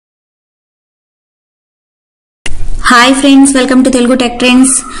Hi friends, welcome to Telugu tech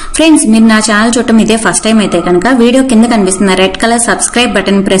trends. Friends, మీరు నా channel చూడటం ఇదే ఫస్ట్ టైం అయితే కనుక వీడియో కింద కనిపిస్తున్న red colour subscribe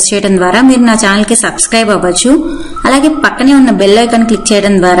button press చేయడం ద్వారా మీరు నా ఛానల్ కి సబ్స్క్రైబ్ అవ్వచ్చు. అలాగే పక్కనే ఉన్న బెల్ ఐకాన్ క్లిక్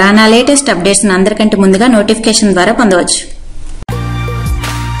చేయడం ద్వారా నా లేటెస్ట్ అప్డేట్స్ అందరికంటే ముందుగా నోటిఫికేషన్ ద్వారా పొందవచ్చు.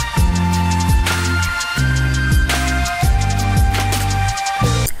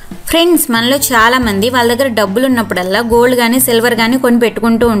 ఫ్రెండ్స్, మనలో చాలా మంది వాళ్ళ దగ్గర డబ్బులు ఉన్నప్పుడల్లా గోల్డ్ కానీ సిల్వర్ కానీ కొని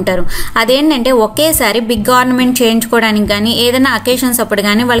పెట్టుకుంటూ ఉంటారు. అదేంటంటే ఒకేసారి బిగ్ ఆర్నమెంట్ చేయించుకోవడానికి కానీ ఏదైనా అకేషన్స్ అప్పుడు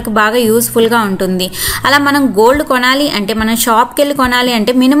కానీ వాళ్ళకి బాగా యూస్ఫుల్గా ఉంటుంది. అలా మనం గోల్డ్ కొనాలి అంటే మనం షాప్కి వెళ్ళి కొనాలి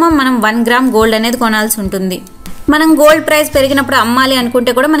అంటే మినిమం మనం 1 గ్రామ్ గోల్డ్ అనేది కొనాల్సి ఉంటుంది. మనం గోల్డ్ ప్రైస్ పెరిగినప్పుడు అమ్మాలి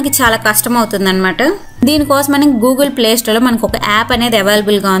అనుకుంటే కూడా మనకి చాలా కష్టం అవుతుంది అనమాట. దీనికోసం మనకి గూగుల్ ప్లే స్టోర్లో మనకు ఒక యాప్ అనేది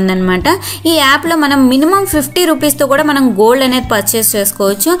అవైలబుల్గా ఉందన్నమాట. ఈ యాప్లో మనం మినిమం 50 రూపీస్తో కూడా మనం గోల్డ్ అనేది పర్చేస్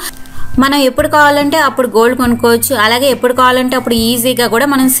చేసుకోవచ్చు. మనం ఎప్పుడు కావాలంటే అప్పుడు గోల్డ్ కొనుక్కోవచ్చు. అలాగే ఎప్పుడు కావాలంటే అప్పుడు ఈజీగా కూడా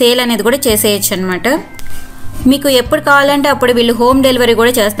మనం సేల్ అనేది కూడా చేసేయచ్చు అనమాట. మీకు ఎప్పుడు కావాలంటే అప్పుడు వీళ్ళు హోమ్ డెలివరీ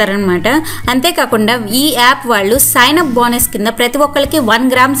కూడా చేస్తారనమాట. అంతేకాకుండా ఈ యాప్ వాళ్ళు సైన్అప్ బోనస్ కింద ప్రతి ఒక్కరికి 1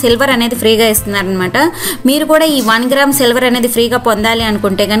 గ్రామ్ సిల్వర్ అనేది ఫ్రీగా ఇస్తున్నారనమాట. మీరు కూడా ఈ 1 గ్రామ్ సిల్వర్ అనేది ఫ్రీగా పొందాలి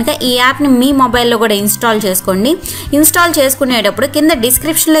అనుకుంటే కనుక ఈ యాప్ని మీ మొబైల్లో కూడా ఇన్స్టాల్ చేసుకోండి. ఇన్స్టాల్ చేసుకునేటప్పుడు కింద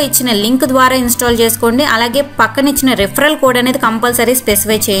డిస్క్రిప్షన్లో ఇచ్చిన లింక్ ద్వారా ఇన్స్టాల్ చేసుకోండి. అలాగే పక్కన ఇచ్చిన రిఫరల్ కోడ్ అనేది కంపల్సరీ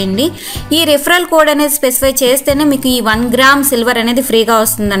స్పెసిఫై చేయండి. ఈ రిఫరల్ కోడ్ అనేది స్పెసిఫై చేస్తేనే మీకు ఈ 1 గ్రామ్ సిల్వర్ అనేది ఫ్రీగా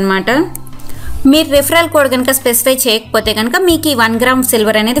వస్తుందన్నమాట. మీరు రిఫరల్ కోడ్ కనుక స్పెసిఫై చేయకపోతే కనుక మీకు ఈ 1 గ్రామ్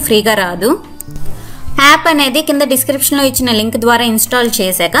సిల్వర్ అనేది ఫ్రీగా రాదు. యాప్ అనేది కింద డిస్క్రిప్షన్లో ఇచ్చిన లింక్ ద్వారా ఇన్స్టాల్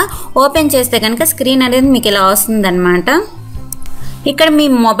చేశాక ఓపెన్ చేస్తే కనుక స్క్రీన్ అనేది మీకు ఇలా వస్తుందన్నమాట. ఇక్కడ మీ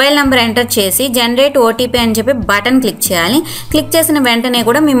మొబైల్ నెంబర్ ఎంటర్ చేసి జనరేట్ ఓటీపీ అని చెప్పి బటన్ క్లిక్ చేయాలి. క్లిక్ చేసిన వెంటనే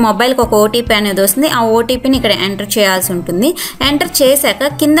కూడా మీ మొబైల్కి ఒక ఓటీపీ అనేది వస్తుంది. ఆ ఓటీపీని ఇక్కడ ఎంటర్ చేయాల్సి ఉంటుంది. ఎంటర్ చేశాక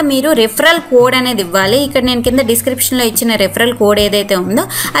కింద మీరు రిఫరల్ కోడ్ అనేది ఇవ్వాలి. ఇక్కడ నేను కింద డిస్క్రిప్షన్లో ఇచ్చిన రిఫరల్ కోడ్ ఏదైతే ఉందో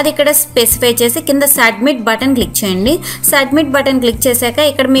అది ఇక్కడ స్పెసిఫై చేసి కింద సబ్మిట్ బటన్ క్లిక్ చేయండి. సబ్మిట్ బటన్ క్లిక్ చేశాక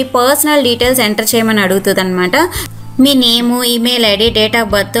ఇక్కడ మీ పర్సనల్ డీటెయిల్స్ ఎంటర్ చేయమని అడుగుతుంది అనమాట. మీ నేము, email ID, date of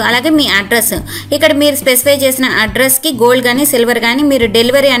birth, అలాగే మీ అడ్రస్. ఇక్కడ మీరు స్పెసిఫై చేసిన అడ్రస్కి గోల్డ్ కానీ సిల్వర్ కానీ మీరు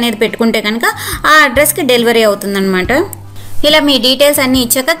డెలివరీ అనేది పెట్టుకుంటే కనుక ఆ అడ్రస్కి డెలివరీ అవుతుందన్నమాట. ఇలా మీ డీటెయిల్స్ అన్నీ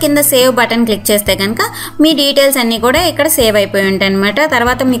ఇచ్చాక కింద సేవ్ బటన్ క్లిక్ చేస్తే కనుక మీ డీటెయిల్స్ అన్నీ కూడా ఇక్కడ సేవ్ అయిపోయి ఉంటాయి అనమాట.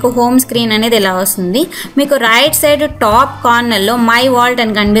 తర్వాత మీకు హోమ్ స్క్రీన్ అనేది ఇలా వస్తుంది. మీకు రైట్ సైడ్ టాప్ కార్నర్లో మై వాలెట్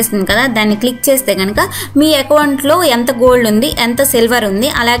అని కనిపిస్తుంది కదా, దాన్ని క్లిక్ చేస్తే కనుక మీ అకౌంట్లో ఎంత గోల్డ్ ఉంది, ఎంత సిల్వర్ ఉంది,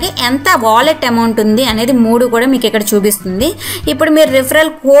 అలాగే ఎంత వాలెట్ అమౌంట్ ఉంది అనేది 3 కూడా మీకు ఇక్కడ చూపిస్తుంది. ఇప్పుడు మీరు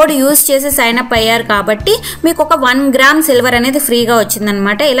రిఫరల్ కోడ్ యూజ్ చేసి సైన్ అప్ అయ్యారు కాబట్టి మీకు ఒక 1 గ్రామ్ సిల్వర్ అనేది ఫ్రీగా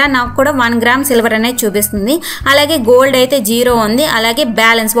వచ్చిందనమాట. ఇలా నాకు కూడా 1 గ్రామ్ సిల్వర్ అనేది చూపిస్తుంది. అలాగే గోల్డ్ అయితే 0 ఉంది. అలాగే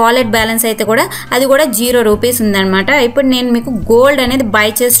బ్యాలెన్స్, వాలెట్ బ్యాలెన్స్ అయితే కూడా అది కూడా 0 రూపీస్ ఉందన్నమాట. ఇప్పుడు నేను మీకు గోల్డ్ అనేది బై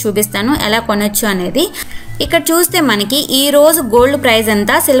చేసి చూపిస్తాను ఎలా కొనొచ్చు అనేది. ఇక్కడ చూస్తే మనకి ఈ రోజు గోల్డ్ ప్రైస్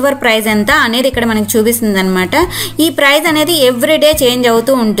ఎంత, సిల్వర్ ప్రైస్ ఎంత అనేది ఇక్కడ మనకి చూపిస్తుంది అనమాట. ఈ ప్రైస్ అనేది ఎవ్రీడే చేంజ్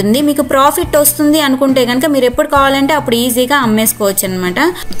అవుతూ ఉంటుంది. మీకు ప్రాఫిట్ వస్తుంది అనుకుంటే కనుక మీరు ఎప్పుడు కావాలంటే అప్పుడు ఈజీగా అమ్మేసుకోవచ్చు అనమాట.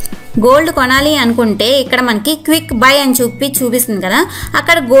 గోల్డ్ కొనాలి అనుకుంటే ఇక్కడ మనకి క్విక్ బై అని చూపిస్తుంది కదా,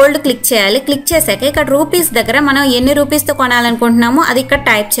 అక్కడ గోల్డ్ క్లిక్ చేయాలి. క్లిక్ చేశాక ఇక్కడ రూపీస్ దగ్గర మనం ఎన్ని రూపీస్తో కొనాలనుకుంటున్నామో అది ఇక్కడ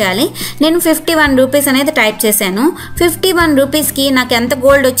టైప్ చేయాలి. నేను 51 రూపీస్ అనేది టైప్ చేశాను. 51 రూపీస్కి నాకు ఎంత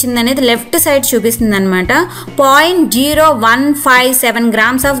గోల్డ్ వచ్చింది అనేది లెఫ్ట్ సైడ్ చూపిస్తుంది అనమాట. 0.0157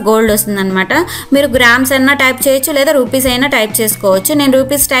 గ్రామ్స్ ఆఫ్ గోల్డ్ వస్తుంది అనమాట. మీరు గ్రామ్స్ అయినా టైప్ చేయొచ్చు లేదా రూపీస్ అయినా టైప్ చేసుకోవచ్చు. నేను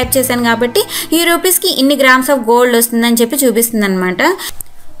రూపీస్ టైప్ చేశాను కాబట్టి ఈ రూపీస్కి ఇన్ని గ్రామ్స్ ఆఫ్ గోల్డ్ వస్తుందని చెప్పి చూపిస్తుంది అనమాట.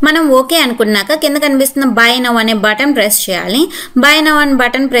 మనం ఓకే అనుకున్నాక కింద కనిపిస్తున్న బై నౌ అనే బటన్ ప్రెస్ చేయాలి. బై నౌ అనే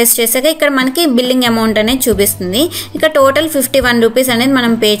బటన్ ప్రెస్ చేశాక ఇక్కడ మనకి బిల్లింగ్ అమౌంట్ అనేది చూపిస్తుంది. ఇక్కడ టోటల్ 51 రూపీస్ అనేది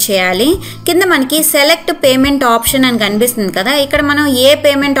మనం పే చేయాలి. కింద మనకి సెలెక్ట్ పేమెంట్ ఆప్షన్ అని కనిపిస్తుంది కదా, ఇక్కడ మనం ఏ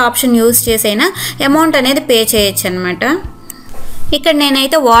పేమెంట్ ఆప్షన్ యూజ్ చేసైనా అమౌంట్ అనేది పే చేయొచ్చు అనమాట. ఇక్కడ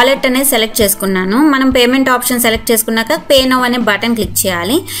నేనైతే వాలెట్ అనేది సెలెక్ట్ చేసుకున్నాను. మనం పేమెంట్ ఆప్షన్ సెలెక్ట్ చేసుకున్నాక పే నౌ అనే బటన్ క్లిక్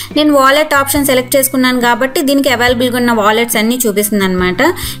చేయాలి. నేను వాలెట్ ఆప్షన్ సెలెక్ట్ చేసుకున్నాను కాబట్టి దీనికి అవైలబుల్గా ఉన్న వాలెట్స్ అన్నీ చూపిస్తుంది అనమాట.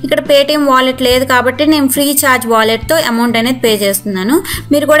 ఇక్కడ పేటిఎం వాలెట్ లేదు కాబట్టి నేను ఫ్రీ ఛార్జ్ వాలెట్తో అమౌంట్ అనేది పే చేస్తున్నాను.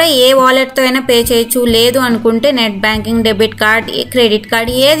 మీరు కూడా ఏ వాలెట్తో అయినా పే చేయొచ్చు. లేదు అనుకుంటే net banking, debit card, credit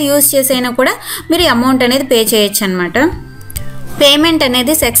card ఏది యూజ్ చేసైనా కూడా మీరు అమౌంట్ అనేది పే చేయొచ్చు అనమాట. పేమెంట్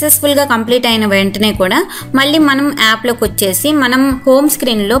అనేది సక్సెస్ఫుల్గా కంప్లీట్ అయిన వెంటనే కూడా మళ్ళీ మనం యాప్లోకి వచ్చేసి మనం హోమ్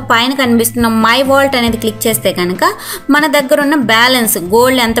స్క్రీన్లో పైన కనిపిస్తున్న మై వాలెట్ అనేది క్లిక్ చేస్తే కనుక మన దగ్గర ఉన్న బ్యాలెన్స్,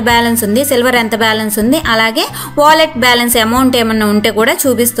 గోల్డ్ ఎంత బ్యాలెన్స్ ఉంది, సిల్వర్ ఎంత బ్యాలెన్స్ ఉంది, అలాగే వాలెట్ బ్యాలెన్స్ అమౌంట్ ఏమన్నా ఉంటే కూడా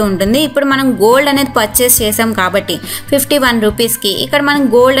చూపిస్తూ ఉంటుంది. ఇప్పుడు మనం గోల్డ్ అనేది పర్చేస్ చేసాం కాబట్టి 51 రూపీస్కి ఇక్కడ మనం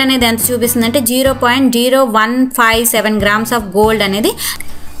గోల్డ్ అనేది ఎంత చూపిస్తుంది అంటే 0.0157 గ్రామ్స్ ఆఫ్ గోల్డ్ అనేది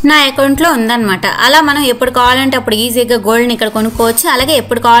నా అకౌంట్లో ఉందన్నమాట. అలా మనం ఎప్పుడు కావాలంటే అప్పుడు ఈజీగా గోల్డ్ని ఇక్కడ కొనుక్కోవచ్చు. అలాగే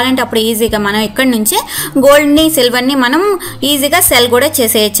ఎప్పుడు కావాలంటే అప్పుడు ఈజీగా మనం ఇక్కడ నుంచే గోల్డ్ని సిల్వర్ని మనం ఈజీగా సెల్ కూడా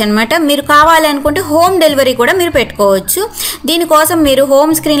చేసేయచ్చు అనమాట. మీరు కావాలనుకుంటే హోమ్ డెలివరీ కూడా మీరు పెట్టుకోవచ్చు. దీనికోసం మీరు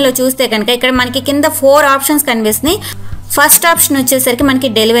హోమ్ స్క్రీన్లో చూస్తే కనుక ఇక్కడ మనకి కింద 4 ఆప్షన్స్ కనిపిస్తున్నాయి. ఫస్ట్ ఆప్షన్ వచ్చేసరికి మనకి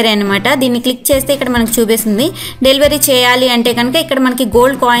డెలివరీ అనమాట. దీన్ని క్లిక్ చేస్తే ఇక్కడ మనకి చూపిస్తుంది. డెలివరీ చేయాలి అంటే కనుక ఇక్కడ మనకి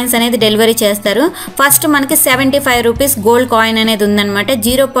గోల్డ్ కాయిన్స్ అనేది డెలివరీ చేస్తారు. ఫస్ట్ మనకి 75 రూపీస్ గోల్డ్ కాయిన్ అనేది ఉందన్నమాట.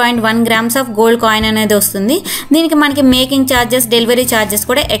 0.1 గ్రామ్స్ ఆఫ్ గోల్డ్ కాయిన్ అనేది వస్తుంది. దీనికి మనకి మేకింగ్ ఛార్జెస్, డెలివరీ ఛార్జెస్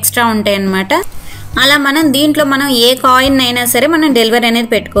కూడా ఎక్స్ట్రా ఉంటాయి అన్నమాట. అలా దీంట్లో మనం ఏ కాయిన్ అయినా సరే మనం డెలివరీ అనేది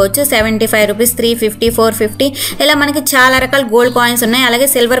పెట్టుకోవచ్చు. 75 రూపీస్, 350, 450 ఇలా మనకి చాలా రకాల గోల్డ్ కాయిన్స్ ఉన్నాయి. అలాగే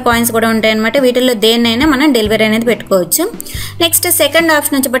సిల్వర్ కాయిన్స్ కూడా ఉంటాయి అనమాట. వీటిల్లో దేన్నైనా మనం డెలివరీ అనేది పెట్టుకోవచ్చు. నెక్స్ట్ సెకండ్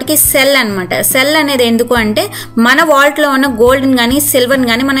ఆప్షన్ వచ్చేప్పటికి సెల్ అనమాట. సెల్ అనేది ఎందుకు అంటే మన వాల్ట్లో ఉన్న గోల్డ్ని కానీ సిల్వర్ని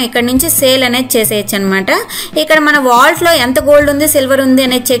కానీ మనం ఇక్కడ నుంచి సేల్ అనేది చేసేయచ్చు అనమాట. ఇక్కడ మన వాల్ట్లో ఎంత గోల్డ్ ఉంది, సిల్వర్ ఉంది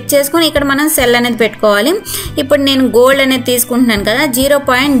అనేది చెక్ చేసుకుని ఇక్కడ మనం సెల్ అనేది పెట్టుకోవాలి. ఇప్పుడు నేను గోల్డ్ అనేది తీసుకుంటున్నాను కదా,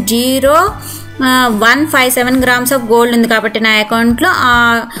 0.0157 గ్రామ్స్ ఆఫ్ గోల్డ్ ఉంది కాబట్టి నా అకౌంట్లో ఆ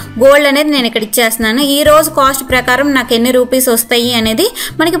గోల్డ్ అనేది నేను ఇక్కడ ఇచ్చేస్తున్నాను. ఈ రోజు కాస్ట్ ప్రకారం నాకు ఎన్ని రూపీస్ వస్తాయి అనేది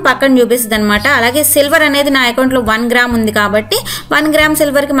మనకి పక్కన చూపిస్తుంది అనమాట. అలాగే సిల్వర్ అనేది నా అకౌంట్లో 1 గ్రామ్ ఉంది కాబట్టి 1 గ్రామ్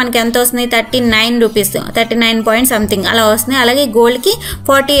సిల్వర్కి మనకి ఎంత వస్తుంది, 39 రూపీస్, 39 పాయింట్ సంథింగ్ అలా వస్తుంది. అలాగే గోల్డ్కి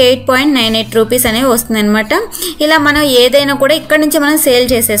 48.98 రూపీస్ అనేవి వస్తుంది అనమాట. ఇలా మనం ఏదైనా కూడా ఇక్కడ నుంచి మనం సేల్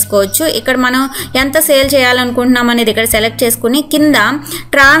చేసేసుకోవచ్చు. ఇక్కడ మనం ఎంత సేల్ చేయాలనుకుంటున్నాం అనేది ఇక్కడ సెలెక్ట్ చేసుకుని కింద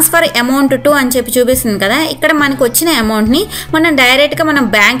ట్రాన్స్ఫర్ అమౌంట్ టు అని చెప్పి చూపిస్తుంది కదా, ఇక్కడ మనకు వచ్చిన అమౌంట్ని మనం డైరెక్ట్గా మన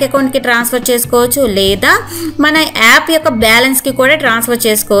బ్యాంక్ అకౌంట్కి ట్రాన్స్ఫర్ చేసుకోవచ్చు, లేదా మన యాప్ యొక్క బ్యాలెన్స్కి కూడా ట్రాన్స్ఫర్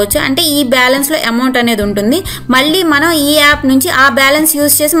చేసుకోవచ్చు. అంటే ఈ బ్యాలెన్స్లో అమౌంట్ అనేది ఉంటుంది. మళ్ళీ మనం ఈ యాప్ నుంచి ఆ బ్యాలెన్స్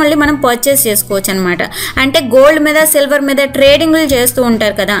యూజ్ చేసి మళ్ళీ మనం పర్చేస్ చేసుకోవచ్చు అనమాట. అంటే గోల్డ్ మీద సిల్వర్ మీద ట్రేడింగ్లు చేస్తూ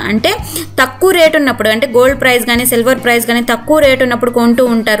ఉంటారు కదా, అంటే తక్కువ రేట్ ఉన్నప్పుడు అంటే గోల్డ్ ప్రైస్ కానీ సిల్వర్ ప్రైస్ కానీ తక్కువ రేట్ ఉన్నప్పుడు కొంటూ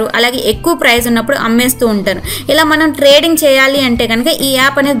ఉంటారు. అలాగే ఎక్కువ ప్రైస్ ఉన్నప్పుడు అమ్మేస్తూ ఉంటారు. ఇలా మనం ట్రేడింగ్ చేయాలి అంటే కనుక ఈ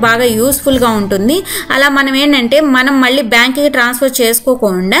యాప్ అనేది బాగా యూస్ఫుల్గా ఉంటుంది. అలా మనం ఏంటంటే మనం మళ్ళీ బ్యాంక్కి ట్రాన్స్ఫర్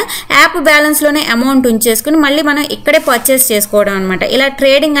చేసుకోకుండా యాప్ బ్యాలెన్స్లోనే అమౌంట్ ఉంచేసుకుని మళ్ళీ మనం ఇక్కడే పర్చేస్ చేసుకోవడం అనమాట. ఇలా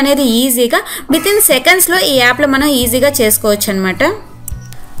ట్రేడింగ్ అనేది ఈజీగా వితిన్ సెకండ్స్లో ఈ యాప్లో మనం ఈజీగా చేసుకోవచ్చు అనమాట.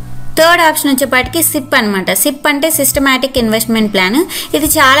 థర్డ్ ఆప్షన్ వచ్చేపాటికి సిప్ అనమాట. సిప్ అంటే సిస్టమాటిక్ ఇన్వెస్ట్మెంట్ ప్లాన్. ఇది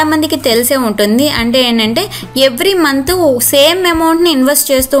చాలా మందికి తెలిసే ఉంటుంది. అంటే ఏంటంటే ఎవ్రీ మంత్ సేమ్ అమౌంట్ని ఇన్వెస్ట్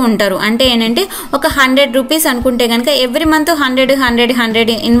చేస్తూ ఉంటారు. అంటే ఏంటంటే ఒక 100 రూపీస్ అనుకుంటే కనుక ఎవ్రీ మంత్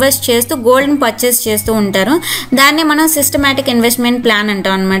 100 ఇన్వెస్ట్ చేస్తూ గోల్డ్ని పర్చేస్ చేస్తూ ఉంటారు. దాన్ని మనం సిస్టమాటిక్ ఇన్వెస్ట్మెంట్ ప్లాన్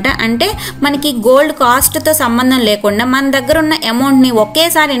అంటాం అనమాట. అంటే మనకి గోల్డ్ కాస్ట్తో సంబంధం లేకుండా మన దగ్గర ఉన్న అమౌంట్ని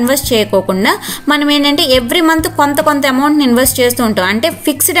ఒకేసారి ఇన్వెస్ట్ చేయకోకుండా మనం ఏంటంటే ఎవ్రీ మంత్ కొంత అమౌంట్ని ఇన్వెస్ట్ చేస్తూ ఉంటాం. అంటే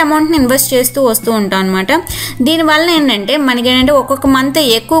ఫిక్స్డ్ అమౌంట్ ఇన్వెస్ట్ చేస్తూ వస్తూ ఉంటాం అనమాట. దీనివల్ల ఏంటంటే మనకి ఏంటంటే ఒక్కొక్క మంత్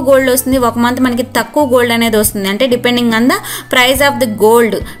ఎక్కువ గోల్డ్ వస్తుంది, ఒక మంత్ మనకి తక్కువ గోల్డ్ అనేది వస్తుంది. అంటే depending on the price of the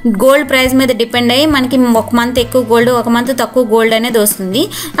gold price మీద డిపెండ్ అయ్యి మనకి ఒక మంత్ ఎక్కువ గోల్డ్, ఒక మంత్ తక్కువ గోల్డ్ అనేది వస్తుంది.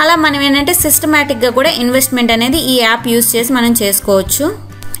 అలా మనం ఏంటంటే సిస్టమేటిక్గా కూడా ఇన్వెస్ట్మెంట్ అనేది ఈ యాప్ యూస్ చేసి మనం చేసుకోవచ్చు.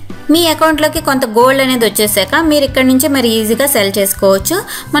 మీ అకౌంట్లోకి కొంత గోల్డ్ అనేది వచ్చేసాక మీరు ఇక్కడ నుంచి మరి ఈజీగా సెల్ చేసుకోవచ్చు.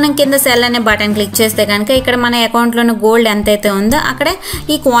 మనం కింద సెల్ అనే బటన్ క్లిక్ చేస్తే కనుక ఇక్కడ మన అకౌంట్లో ఉన్న గోల్డ్ ఎంతైతే ఉందో అక్కడ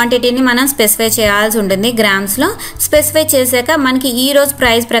ఈ క్వాంటిటీని మనం స్పెసిఫై చేయాల్సి ఉంటుంది గ్రామ్స్లో. స్పెసిఫై చేశాక మనకి ఈ రోజు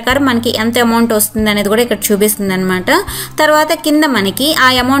ప్రైస్ ప్రకారం మనకి ఎంత అమౌంట్ వస్తుంది అనేది కూడా ఇక్కడ చూపిస్తుంది అనమాట. తర్వాత కింద మనకి ఆ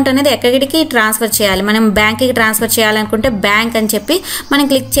అమౌంట్ అనేది ఎక్కడికి ట్రాన్స్ఫర్ చేయాలి, మనం బ్యాంక్కి ట్రాన్స్ఫర్ చేయాలనుకుంటే బ్యాంక్ అని చెప్పి మనం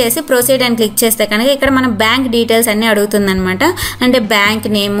క్లిక్ చేసి ప్రొసీడ్ అని క్లిక్ చేస్తే కనుక ఇక్కడ మన బ్యాంక్ డీటెయిల్స్ అన్నీ అడుగుతుంది అనమాట. అంటే బ్యాంక్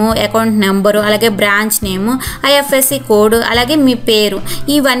నేము, అకౌంట్ నెంబరు, అలాగే బ్రాంచ్ నేము, ఐఎఫ్ఎస్సి కోడ్, అలాగే మీ పేరు,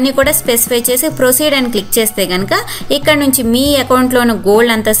 ఇవన్నీ కూడా స్పెసిఫై చేసి ప్రొసీడ్ అని క్లిక్ చేస్తే కనుక ఇక్కడ నుంచి మీ అకౌంట్లో ఉన్న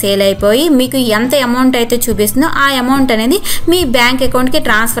గోల్డ్ అంతా సేల్ అయిపోయి మీకు ఎంత అమౌంట్ అయితే చూపిస్తుందో ఆ అమౌంట్ అనేది మీ బ్యాంక్ అకౌంట్కి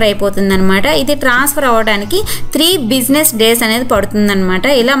ట్రాన్స్ఫర్ అయిపోతుంది అనమాట. ఇది ట్రాన్స్ఫర్ అవ్వడానికి 3 బిజినెస్ డేస్ అనేది పడుతుంది అనమాట.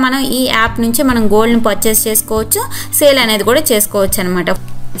 ఇలా మనం ఈ యాప్ నుంచి మనం గోల్డ్ని పర్చేస్ చేసుకోవచ్చు, సేల్ అనేది కూడా చేసుకోవచ్చు అనమాట.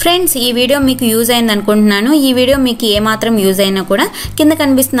 ఫ్రెండ్స్, ఈ వీడియో మీకు యూజ్ అయింది అనుకుంటున్నాను. ఈ వీడియో మీకు ఏమాత్రం యూజ్ అయినా కూడా కింద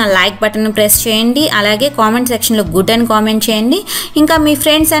కనిపిస్తున్న లైక్ బటన్ ప్రెస్ చేయండి. అలాగే కామెంట్ సెక్షన్లో గుడ్ అని కామెంట్ చేయండి. ఇంకా మీ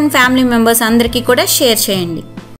ఫ్రెండ్స్ అండ్ ఫ్యామిలీ మెంబర్స్ అందరికీ కూడా షేర్ చేయండి.